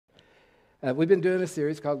We've been doing a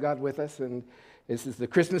series called God With Us, and this is the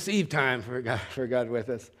Christmas Eve time for God With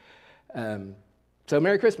Us. So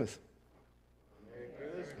Merry Christmas. Merry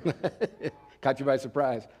Christmas. Caught you by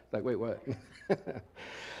surprise. Like, wait, what?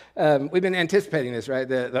 We've been anticipating this, right?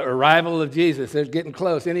 The arrival of Jesus. It's getting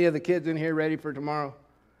close. Any of the kids in here ready for tomorrow?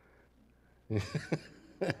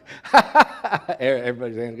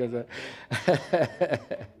 Everybody's hand goes up.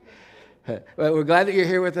 Well, we're glad that you're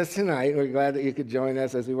here with us tonight. We're glad that you could join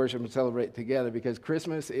us as we worship and celebrate together, because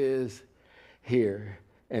Christmas is here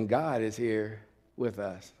and God is here with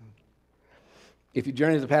us. If you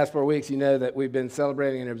journeyed the past 4 weeks, you know that we've been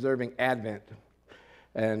celebrating and observing Advent.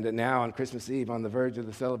 And now on Christmas Eve, on the verge of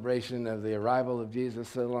the celebration of the arrival of Jesus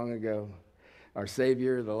so long ago, our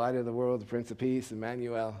Savior, the light of the world, the Prince of Peace,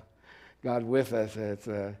 Emmanuel, God with us. It's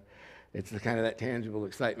the kind of that tangible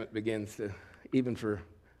excitement begins to, even for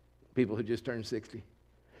people who just turned 60.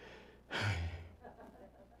 I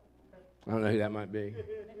don't know who that might be.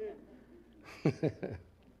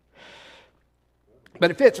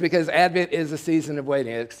 But it fits because Advent is a season of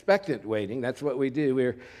waiting, expectant waiting. That's what we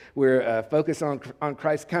do. We're focused on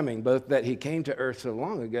Christ's coming, both that he came to earth so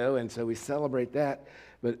long ago, and so we celebrate that.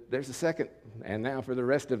 But there's a second, and now for the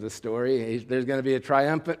rest of the story, there's going to be a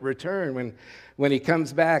triumphant return when he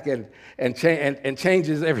comes back and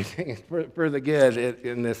changes everything for the good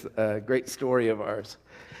in this great story of ours.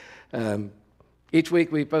 Each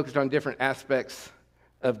week we focused on different aspects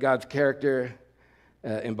of God's character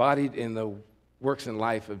embodied in the works and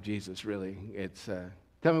life of Jesus, really. It's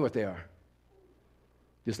tell me what they are,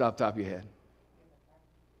 just off the top of your head.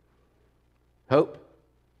 Hope,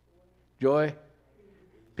 joy,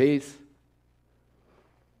 peace,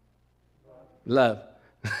 love.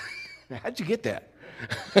 How'd you get that?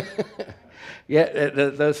 Yeah,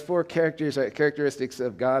 those four characteristics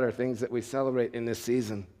of God are things that we celebrate in this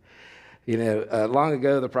season. You know, long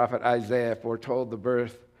ago, the prophet Isaiah foretold the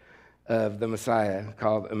birth of the Messiah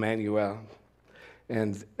called Emmanuel.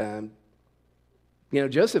 And,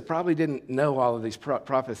 Joseph probably didn't know all of these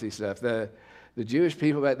prophecy stuff. The Jewish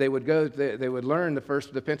people, they would learn the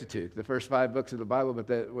Pentateuch, the first 5 books of the Bible, but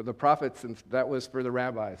the prophets, and that was for the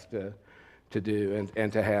rabbis to do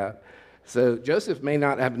and to have. So Joseph may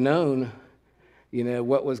not have known,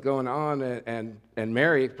 what was going on, and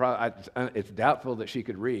Mary, it's doubtful that she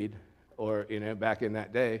could read, or, back in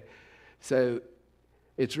that day. So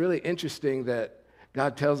it's really interesting that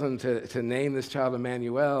God tells them to name this child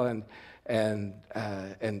Emmanuel, and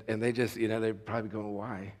they just, they're probably going,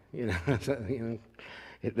 why? They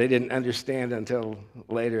didn't understand until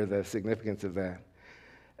later the significance of that.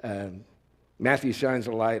 Matthew shines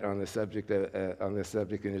a light on this subject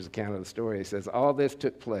in his account of the story. He says, all this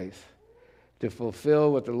took place to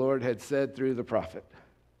fulfill what the Lord had said through the prophet.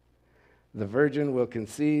 The virgin will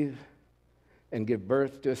conceive and give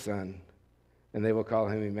birth to a son, and they will call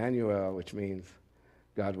him Emmanuel, which means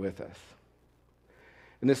God with us.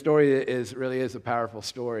 And this story really is a powerful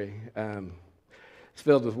story. It's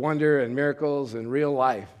filled with wonder and miracles, and real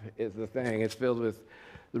life is the thing. It's filled with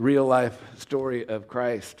the real life story of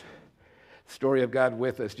Christ, story of God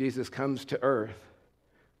with us. Jesus comes to earth,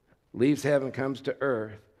 leaves heaven, comes to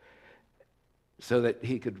earth, so that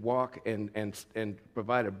he could walk and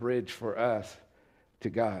provide a bridge for us to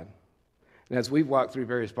God. And as we've walked through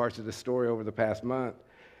various parts of the story over the past month,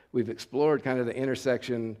 we've explored kind of the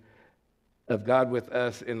intersection of God with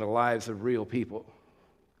us in the lives of real people.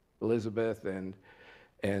 Elizabeth and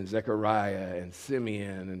Zechariah and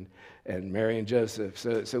Simeon and Mary and Joseph.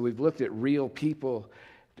 So we've looked at real people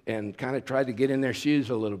and kind of tried to get in their shoes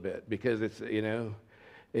a little bit, because it's,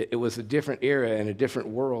 it was a different era and a different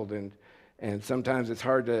world. And sometimes it's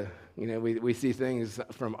hard to, we see things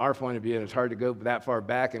from our point of view, and it's hard to go that far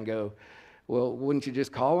back and go, well, wouldn't you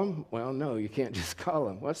just call them? Well, no, you can't just call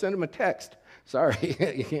them. Well, send them a text. Sorry,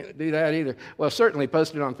 you can't do that either. Well, certainly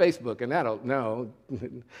post it on Facebook, and no.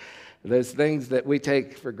 Those things that we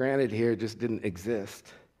take for granted here just didn't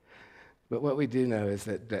exist. But what we do know is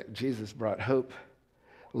that Jesus brought hope,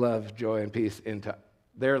 love, joy, and peace into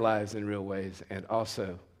their lives in real ways, and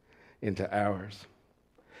also into ours.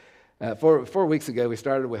 4 weeks ago, we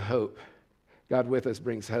started with hope. God with us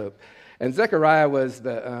brings hope. And Zechariah was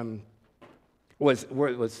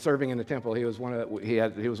serving in the temple. He was one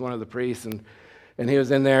of the priests, and he was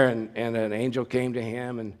in there, and an angel came to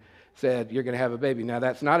him and said, "You're going to have a baby." Now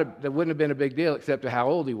that wouldn't have been a big deal except to how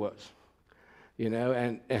old he was,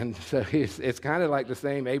 and so it's kind of like the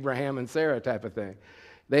same Abraham and Sarah type of thing.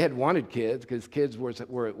 They had wanted kids because kids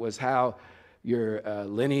was how your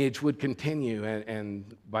lineage would continue,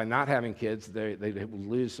 and by not having kids, they would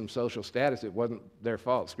lose some social status. It wasn't their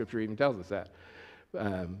fault. Scripture even tells us that.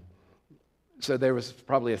 So there was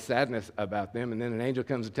probably a sadness about them. And then an angel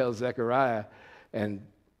comes and tells Zechariah, and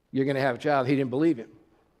you're going to have a child. He didn't believe him.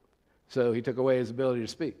 So he took away his ability to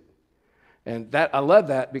speak. And that I love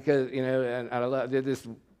that because, and I did this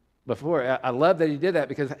before. I love that he did that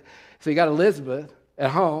because, so you got Elizabeth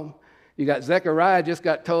at home. You got Zechariah just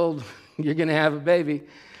got told you're going to have a baby.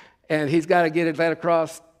 And he's got to get that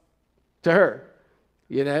across to her.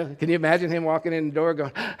 Can you imagine him walking in the door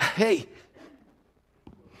going, hey.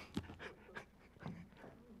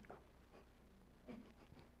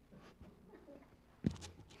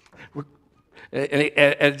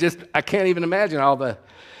 And just, I can't even imagine all the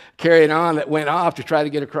carrying on that went off to try to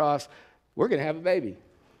get across. We're going to have a baby.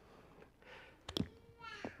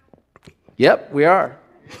 Yep, we are.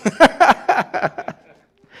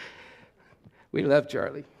 We love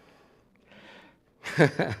Charlie.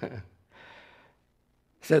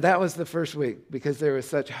 So that was the first week because there was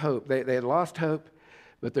such hope. They had lost hope,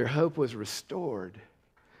 but their hope was restored,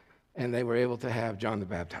 and they were able to have John the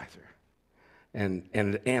Baptizer.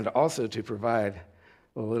 And also to provide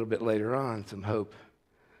a little bit later on some hope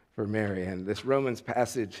for Mary. And this Romans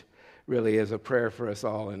passage really is a prayer for us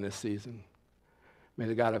all in this season. May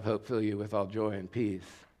the God of hope fill you with all joy and peace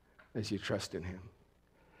as you trust in him.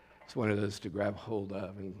 It's one of those to grab hold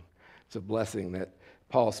of, and it's a blessing that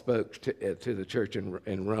Paul spoke to the church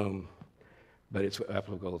in Rome, but it's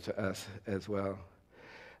applicable to us as well.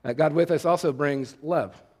 God with us also brings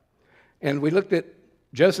love. And we looked at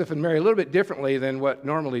Joseph and Mary a little bit differently than what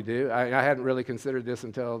normally do. I hadn't really considered this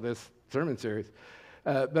until this sermon series,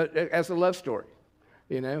 but as a love story,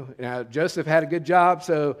 Now, Joseph had a good job,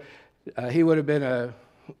 so he would have been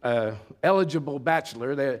a eligible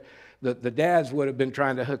bachelor. The dads would have been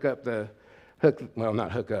trying to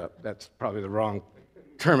not hook up, that's probably the wrong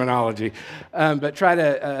terminology, but try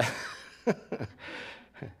to,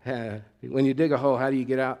 when you dig a hole, how do you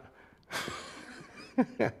get out?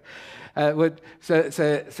 So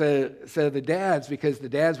the dads, because the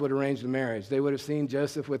dads would arrange the marriage, they would have seen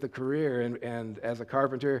Joseph with a career and as a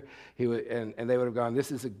carpenter, and they would have gone,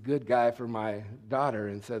 this is a good guy for my daughter.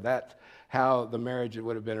 And so that's how the marriage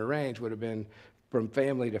would have been arranged, would have been from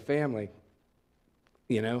family to family,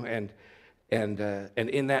 and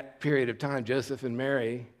in that period of time, Joseph and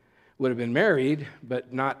Mary would have been married,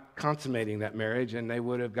 but not consummating that marriage, and they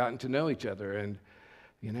would have gotten to know each other. And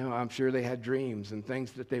I'm sure they had dreams and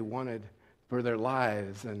things that they wanted for their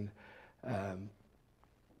lives, and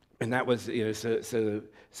that was,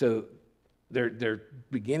 so they're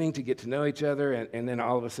beginning to get to know each other, and then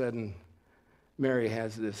all of a sudden, Mary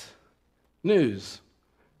has this news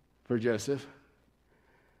for Joseph.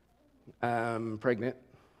 Pregnant,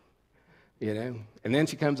 and then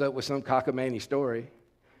she comes up with some cockamamie story.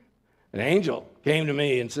 An angel came to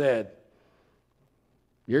me and said,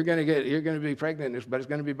 You're going to be pregnant, but it's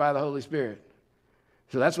going to be by the Holy Spirit.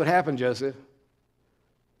 So that's what happened, Joseph.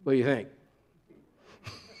 What do you think?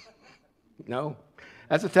 No?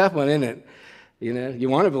 That's a tough one, isn't it? You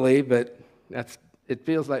want to believe, but it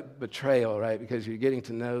feels like betrayal, right? Because you're getting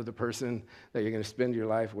to know the person that you're going to spend your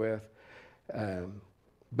life with.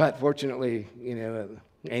 But fortunately, an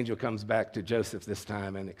angel comes back to Joseph this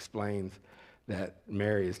time and explains that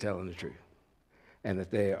Mary is telling the truth and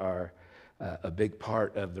that they are a big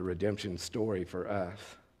part of the redemption story for us.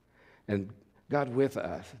 And God with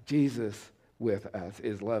us, Jesus with us,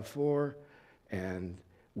 is love for and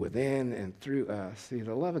within and through us. See,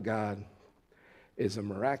 the love of God is a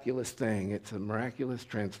miraculous thing. It's a miraculous,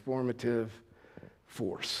 transformative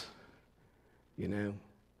force.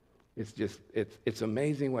 It's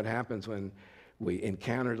amazing what happens when we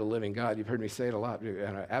encounter the living God. You've heard me say it a lot,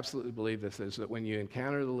 and I absolutely believe this, is that when you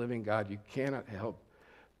encounter the living God, you cannot help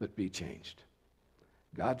but be changed.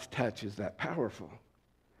 God's touch is that powerful.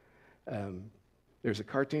 There's a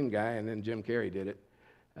cartoon guy, and then Jim Carrey did it,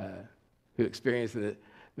 who experienced it,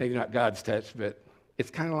 maybe not God's touch, but it's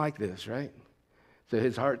kind of like this, right? So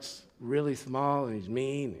his heart's really small, and he's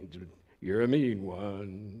mean. And you're a mean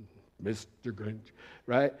one, Mr. Grinch,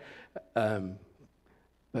 right?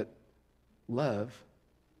 But love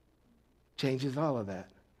changes all of that.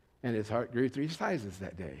 And his heart grew 3 sizes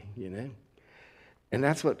that day, And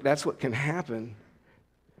that's what can happen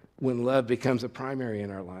when love becomes a primary in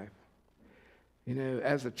our life.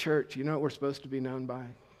 As a church, you know what we're supposed to be known by?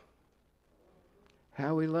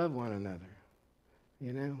 How we love one another,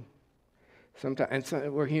 Sometimes,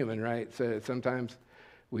 and we're human, right? So sometimes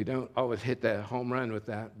we don't always hit that home run with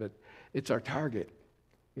that, but it's our target.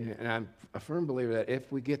 And I'm a firm believer that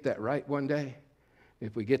if we get that right one day,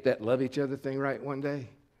 if we get that love each other thing right one day,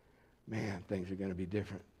 man, things are going to be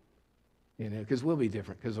different. Because we'll be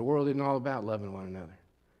different. Because the world isn't all about loving one another.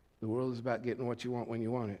 The world is about getting what you want when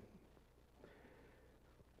you want it.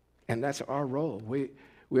 And that's our role. We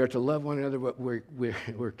are to love one another, but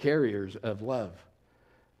we're carriers of love.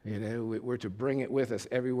 You know, we're to bring it with us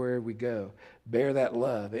everywhere we go. Bear that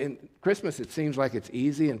love. In Christmas, it seems like it's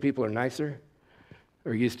easy and people are nicer.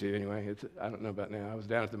 Or used to, anyway. I don't know about now. I was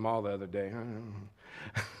down at the mall the other day.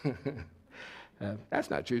 That's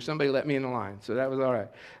not true. Somebody let me in the line, so that was all right.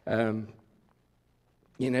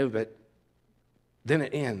 You know, but then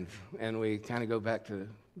it ends, and we kind of go back to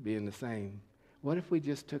being the same. What if we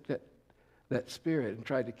just took that spirit and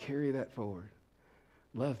tried to carry that forward?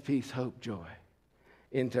 Love, peace, hope, joy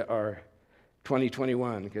into our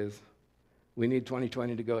 2021, because we need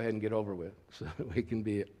 2020 to go ahead and get over with so that we can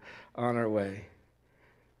be on our way.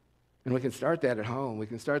 And we can start that at home. We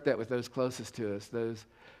can start that with those closest to us, those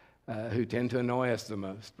who tend to annoy us the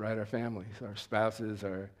most, right? Our families, our spouses,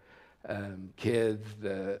 our kids,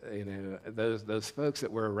 those folks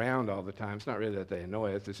that we're around all the time. It's not really that they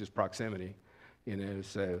annoy us, it's just proximity, you know.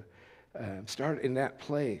 So start in that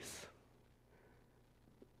place.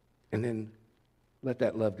 And then let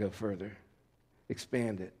that love go further.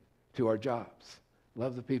 Expand it to our jobs.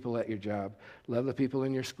 Love the people at your job. Love the people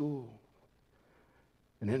in your school.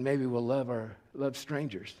 And then maybe we'll love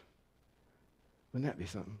strangers. Wouldn't that be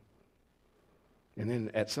something? And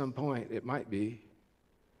then at some point, it might be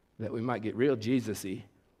that we might get real Jesus-y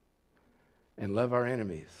and love our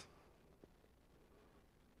enemies.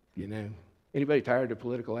 You know, anybody tired of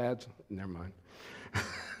political ads? Never mind.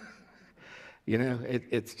 You know,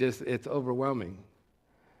 it's overwhelming.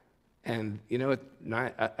 And you know,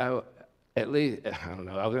 at least, I don't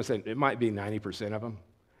know, I was going to say it might be 90% of them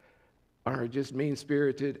are just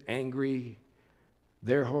mean-spirited, angry.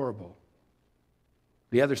 They're horrible.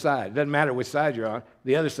 The other side, it doesn't matter which side you're on,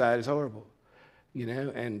 the other side is horrible. You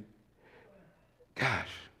know, and gosh,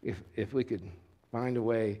 if we could find a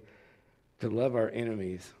way to love our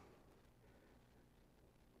enemies,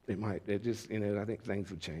 I think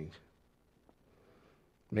things would change.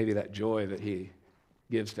 Maybe that joy that he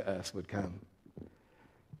gives to us would come.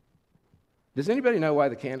 Does anybody know why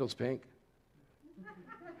the candle's pink?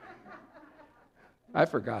 I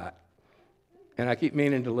forgot. And I keep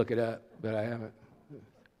meaning to look it up, but I haven't.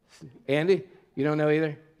 Andy, you don't know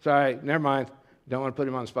either? Sorry, never mind. Don't want to put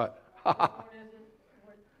him on the spot.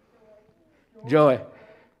 Joy.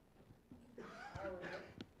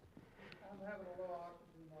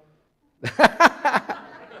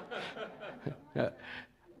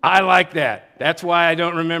 I like that. That's why I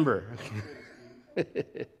don't remember.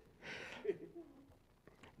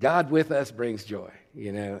 God with us brings joy,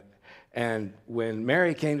 you know. And when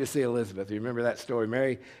Mary came to see Elizabeth, you remember that story?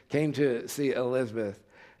 Mary came to see Elizabeth,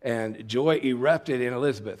 and joy erupted in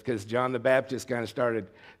Elizabeth because John the Baptist kind of started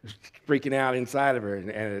freaking out inside of her.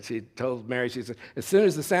 And she told Mary, she said, "As soon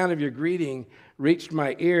as the sound of your greeting reached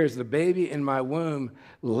my ears, the baby in my womb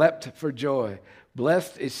leapt for joy.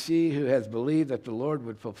 Blessed is she who has believed that the Lord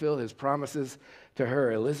would fulfill his promises to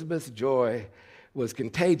her." Elizabeth's joy was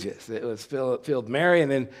contagious. It was filled Mary,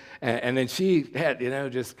 and then she had, you know,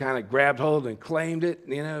 just kind of grabbed hold and claimed it,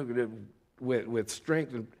 you know, with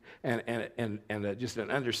strength and just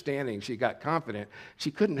an understanding. She got confident.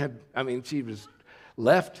 She couldn't have, she was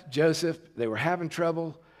left Joseph. They were having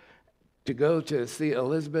trouble to go to see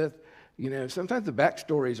Elizabeth. You know, sometimes the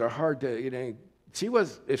backstories are hard to, you know,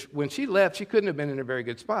 when she left, she couldn't have been in a very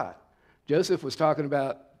good spot. Joseph was talking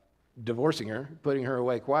about divorcing her, putting her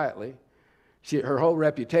away quietly. Her whole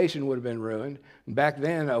reputation would have been ruined. And back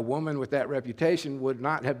then, a woman with that reputation would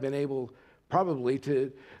not have been able probably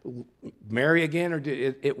to marry again, or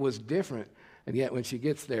it was different. And yet when she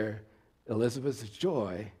gets there, Elizabeth's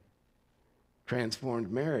joy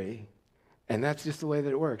transformed Mary. And that's just the way that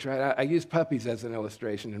it works, right? I use puppies as an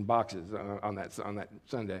illustration in boxes on that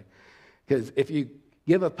Sunday. Because if you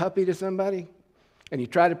give a puppy to somebody and you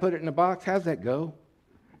try to put it in a box, how's that go?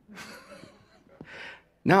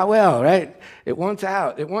 Not well, right? It wants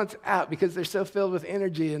out. It wants out because they're so filled with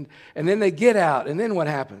energy. And then they get out. And then what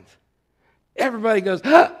happens? Everybody goes,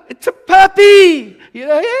 it's a puppy! You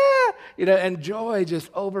know, yeah! You know, and joy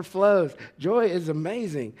just overflows. Joy is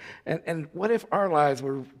amazing. And what if our lives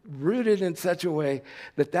were rooted in such a way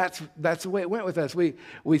that that's the way it went with us?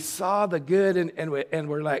 We saw the good and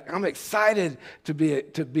we're like, I'm excited to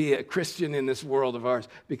be a Christian in this world of ours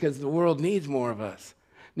because the world needs more of us.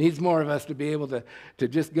 Needs more of us to be able to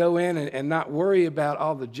just go in and not worry about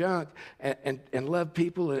all the junk and love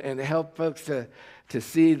people and help folks to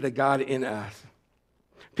see the God in us.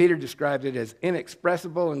 Peter described it as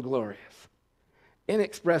inexpressible and glorious.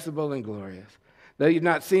 Inexpressible and glorious. Though you've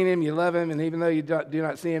not seen him, you love him, and even though you do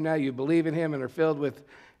not see him now, you believe in him and are filled with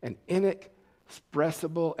an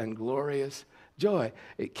inexpressible and glorious joy.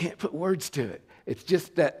 It can't put words to it. It's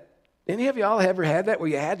just that Any of y'all ever had that where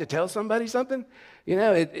you had to tell somebody something? You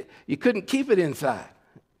know, you couldn't keep it inside.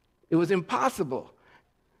 It was impossible.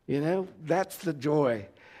 You know, that's the joy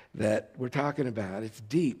that we're talking about. It's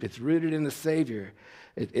deep. It's rooted in the Savior.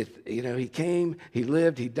 You know, he came, he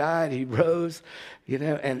lived, he died, he rose, you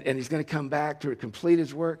know, and he's going to come back to complete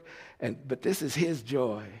his work. But this is his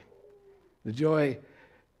joy, the joy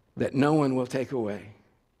that no one will take away.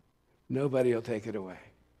 Nobody will take it away.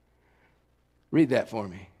 Read that for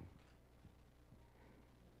me.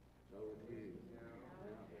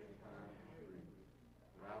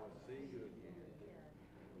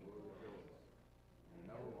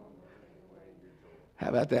 How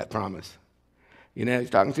about that promise? You know, he's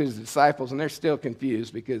talking to his disciples, and they're still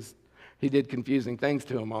confused because he did confusing things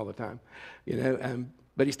to them all the time. You know,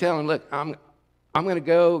 but he's telling them, look, I'm going to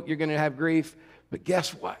go. You're going to have grief, but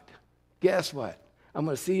guess what? Guess what? I'm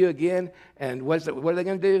going to see you again, and what are they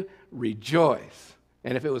going to do? Rejoice.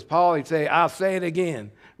 And if it was Paul, he'd say, I'll say it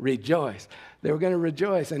again, rejoice. They were going to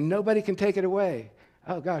rejoice, and nobody can take it away.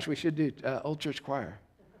 Oh, gosh, we should do Old Church Choir.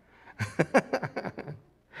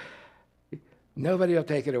 Nobody will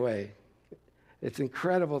take it away. It's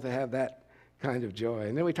incredible to have that kind of joy.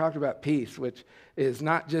 And then we talked about peace, which is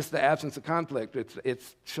not just the absence of conflict.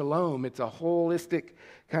 It's shalom. It's a holistic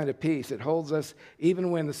kind of peace. It holds us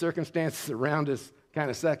even when the circumstances around us kind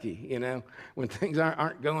of sucky, you know, when things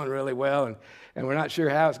aren't going really well and we're not sure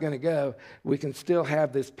how it's going to go. We can still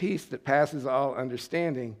have this peace that passes all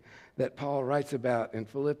understanding that Paul writes about in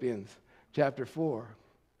Philippians chapter 4.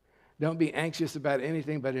 Don't be anxious about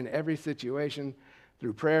anything, but in every situation,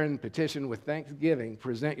 through prayer and petition with thanksgiving,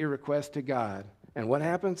 present your request to God. And what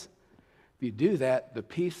happens? If you do that, the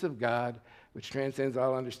peace of God, which transcends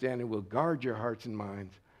all understanding, will guard your hearts and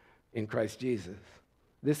minds in Christ Jesus.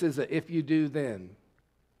 This is a if you do then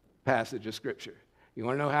passage of Scripture. You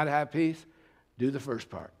want to know how to have peace? Do the first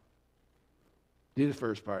part. Do the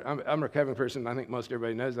first part. I'm a recovering person. I think most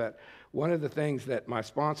everybody knows that. One of the things that my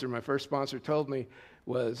first sponsor told me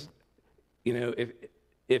was, you know,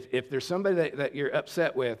 if there's somebody that you're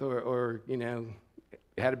upset with or you know,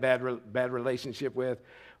 had a bad relationship with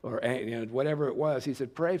or, you know, whatever it was, he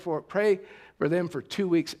said, pray for them for 2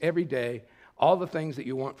 weeks every day, all the things that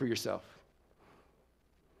you want for yourself.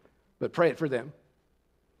 But pray it for them.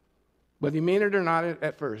 Whether you mean it or not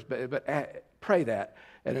at first, but pray that.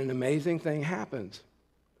 And an amazing thing happened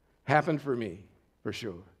for me, for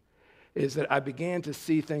sure, is that I began to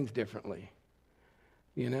see things differently.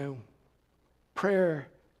 You know, prayer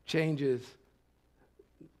changes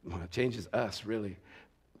us, really.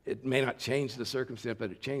 It may not change the circumstance,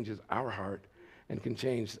 but it changes our heart and can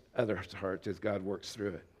change others' hearts as God works through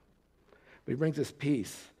it. But he brings us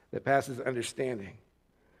peace that passes understanding.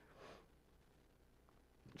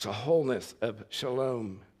 It's a wholeness of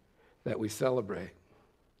shalom that we celebrate.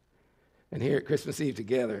 And here at Christmas Eve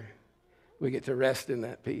together, we get to rest in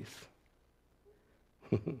that peace.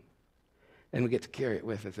 And we get to carry it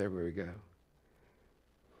with us everywhere we go.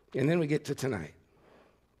 And then we get to tonight.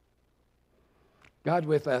 God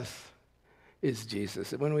with us is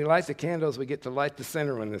Jesus. And when we light the candles, we get to light the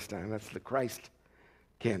center one this time. That's the Christ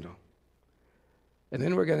candle. And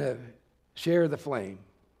then we're going to share the flame,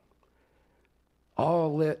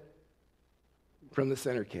 all lit from the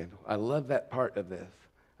center candle. I love that part of this.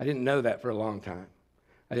 I didn't know that for a long time.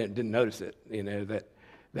 I didn't notice it, you know, that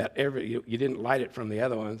you didn't light it from the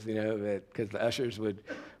other ones, you know, because the ushers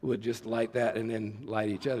would just light that and then light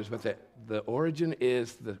each other's. But the origin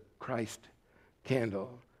is the Christ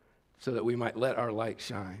candle, so that we might let our light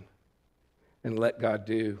shine and let God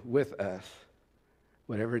do with us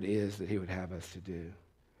whatever it is that he would have us to do.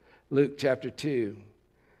 Luke chapter 2,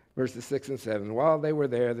 verses 6 and 7. While they were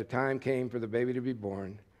there, the time came for the baby to be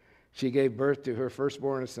born. She gave birth to her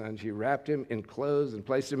firstborn, a son. She wrapped him in clothes and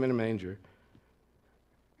placed him in a manger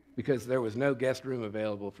because there was no guest room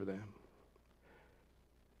available for them.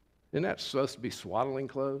 Isn't that supposed to be swaddling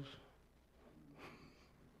clothes?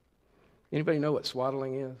 Anybody know what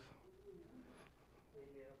swaddling is?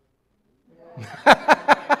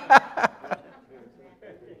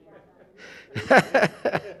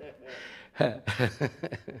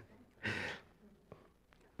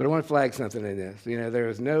 But I want to flag something in this. You know, there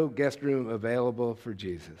is no guest room available for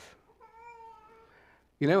Jesus.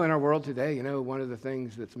 You know, in our world today, you know, one of the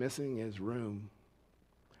things that's missing is room.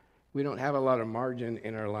 We don't have a lot of margin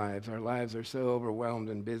in our lives. Our lives are so overwhelmed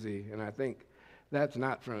and busy, and I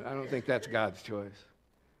don't think that's God's choice,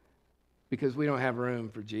 because we don't have room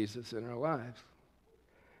for Jesus in our lives.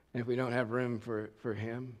 And if we don't have room for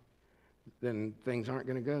him, then things aren't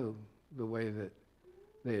going to go the way that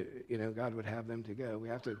God would have them to go. We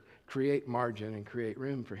have to create margin and create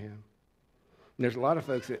room for him. there's a lot of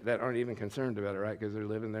folks that aren't even concerned about it, right? Because they're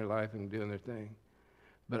living their life and doing their thing.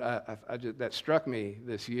 But I just, that struck me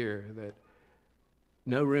this year, that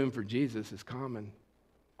no room for Jesus is common.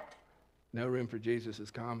 No room for Jesus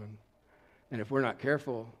is common. And if we're not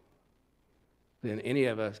careful, then any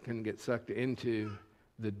of us can get sucked into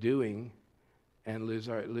the doing and lose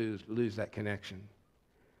that connection.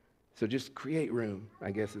 So just create room,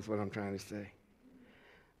 I guess is what I'm trying to say.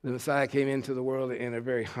 The Messiah came into the world in a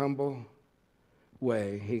very humble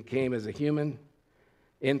way. He came as a human,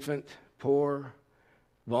 infant, poor,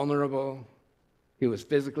 vulnerable. He was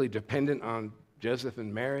physically dependent on Joseph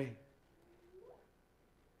and Mary.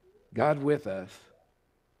 God with us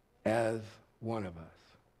as one of us.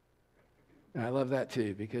 And I love that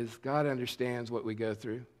too, because God understands what we go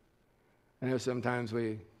through. I know sometimes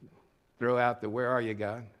we throw out the "where are you,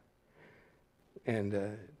 God?"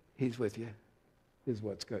 And he's with you, is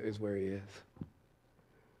where he is.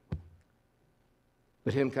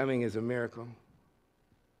 But him coming is a miracle.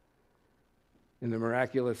 And the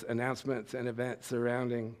miraculous announcements and events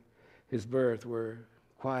surrounding his birth were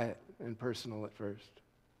quiet and personal at first.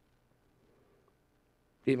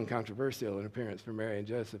 Even controversial in appearance for Mary and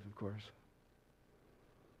Joseph, of course.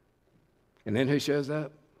 And then who shows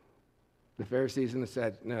up? The Pharisees and the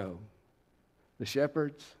Sadducees. No. The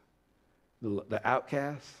shepherds, the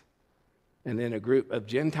outcasts, and then a group of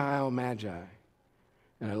Gentile magi.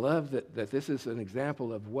 And I love that this is an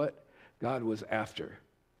example of what God was after.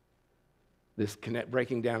 This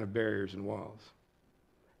breaking down of barriers and walls.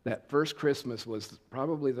 That first Christmas was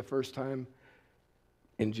probably the first time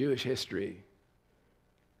in Jewish history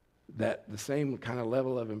that the same kind of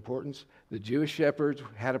level of importance, the Jewish shepherds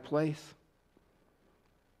had a place,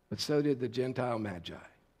 but so did the Gentile magi.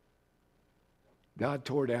 God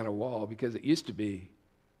tore down a wall because it used to be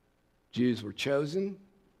Jews were chosen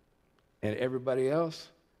and everybody else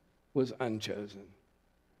was unchosen.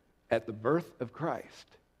 At the birth of Christ,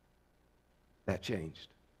 that changed.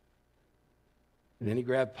 And then he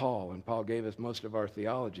grabbed Paul, and Paul gave us most of our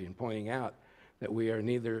theology in pointing out that we are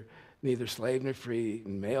neither slave nor free,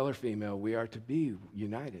 male or female. We are to be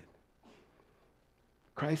united.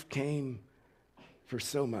 Christ came for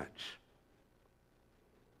so much.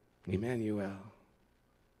 Emmanuel.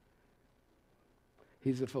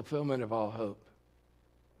 He's the fulfillment of all hope.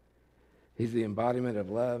 He's the embodiment of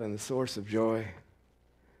love and the source of joy.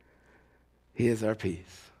 He is our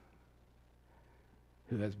peace,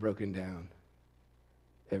 who has broken down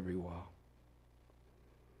every wall.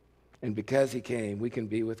 And because he came, we can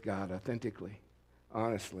be with God authentically,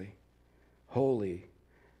 honestly, wholly,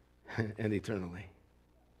 and eternally.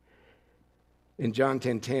 In John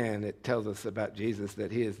 10:10, it tells us about Jesus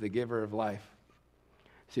that he is the giver of life.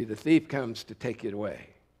 See, the thief comes to take it away,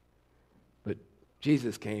 but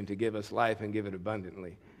Jesus came to give us life and give it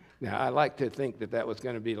abundantly. Now, I like to think that was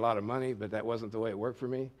going to be a lot of money, but that wasn't the way it worked for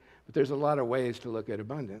me. But there's a lot of ways to look at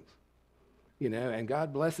abundance, and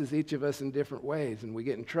God blesses each of us in different ways, and we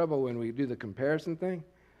get in trouble when we do the comparison thing,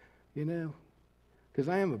 because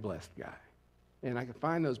I am a blessed guy, and I can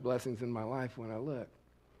find those blessings in my life when I look,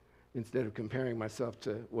 instead of comparing myself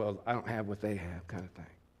to, well, I don't have what they have kind of thing.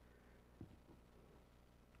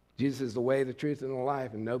 Jesus is the way, the truth, and the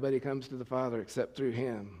life, and nobody comes to the Father except through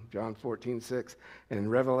him. John 14:6. And in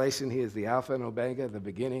Revelation, he is the Alpha and Omega, the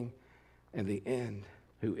beginning and the end,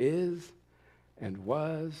 who is and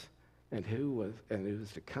was and who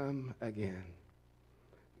is to come again.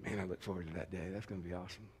 Man, I look forward to that day. That's going to be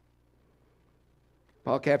awesome.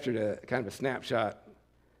 Paul captured a kind of a snapshot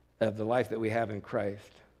of the life that we have in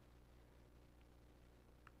Christ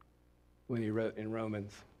when he wrote in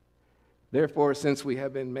Romans, "Therefore, since we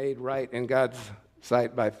have been made right in God's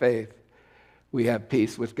sight by faith, we have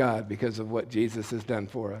peace with God because of what Jesus has done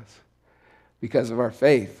for us. Because of our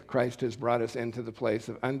faith, Christ has brought us into the place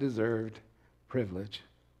of undeserved privilege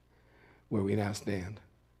where we now stand.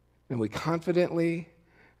 And we confidently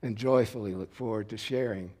and joyfully look forward to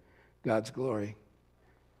sharing God's glory.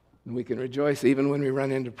 And we can rejoice even when we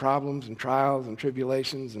run into problems and trials and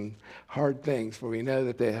tribulations and hard things, for we know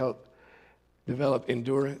that they help develop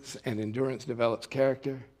endurance, and endurance develops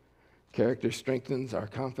character. Character strengthens our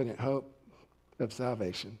confident hope of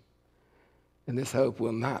salvation. And this hope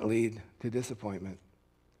will not lead to disappointment,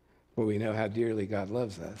 for we know how dearly God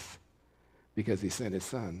loves us because he sent his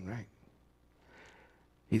Son, right?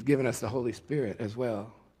 He's given us the Holy Spirit as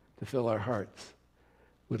well to fill our hearts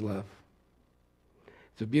with love.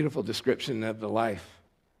 It's a beautiful description of the life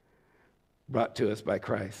brought to us by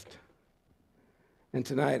Christ. And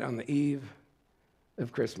tonight, on the eve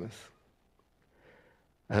of Christmas,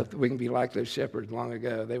 I hope that we can be like those shepherds long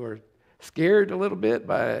ago. They were scared a little bit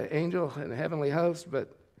by an angel and a heavenly host,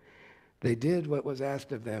 but They did what was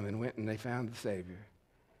asked of them and went and they found the Savior.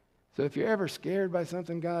 So if you're ever scared by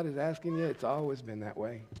something God is asking you, it's always been that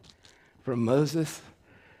way. From Moses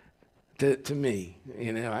to me,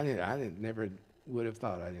 you know, I never would have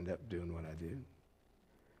thought I'd end up doing what I did.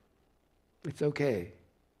 It's okay.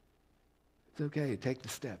 It's okay. Take the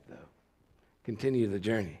step, though. Continue the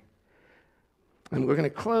journey. And we're going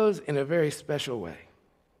to close in a very special way.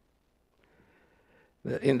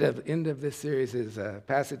 The end of this series is a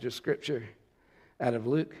passage of Scripture out of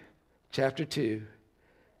Luke chapter 2,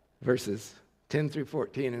 verses 10 through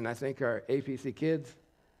 14. And I think our APC kids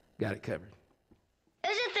got it covered.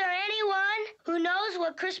 Isn't there anyone who knows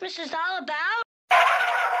what Christmas is all about?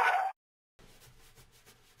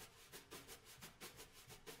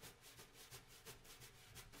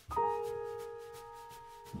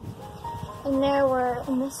 And there were,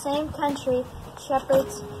 in the same country,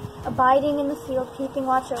 shepherds abiding in the field, keeping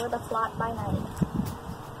watch over the flock by night.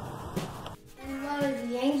 And lo,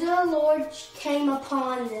 the angel of the Lord came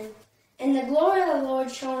upon them, and the glory of the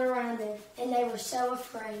Lord shone around them, and they were so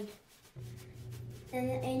afraid. And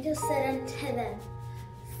the angel said unto them,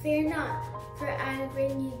 Fear not, for I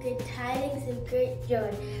bring you good tidings of great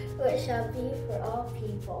joy, which shall be for all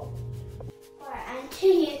people. For unto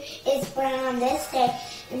you is born on this day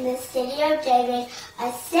in the city of David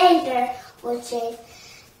a Savior, which is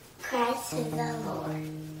Christ the Lord.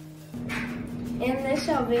 And this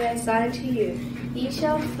shall be a sign to you. Ye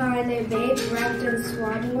shall find a babe wrapped in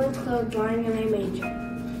swaddling clothes lying in a manger.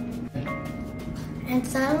 And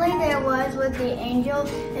suddenly there was with the angel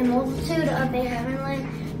a multitude of the heavenly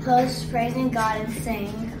hosts praising God and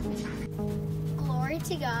saying, Glory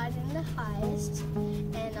to God in the highest,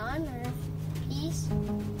 and on earth peace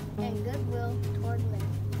and goodwill toward men.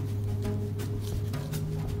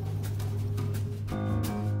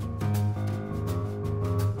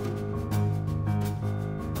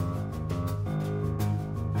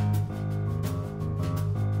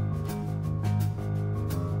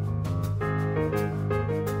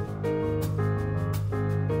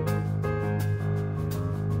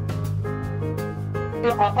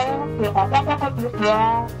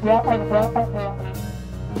 Yeah.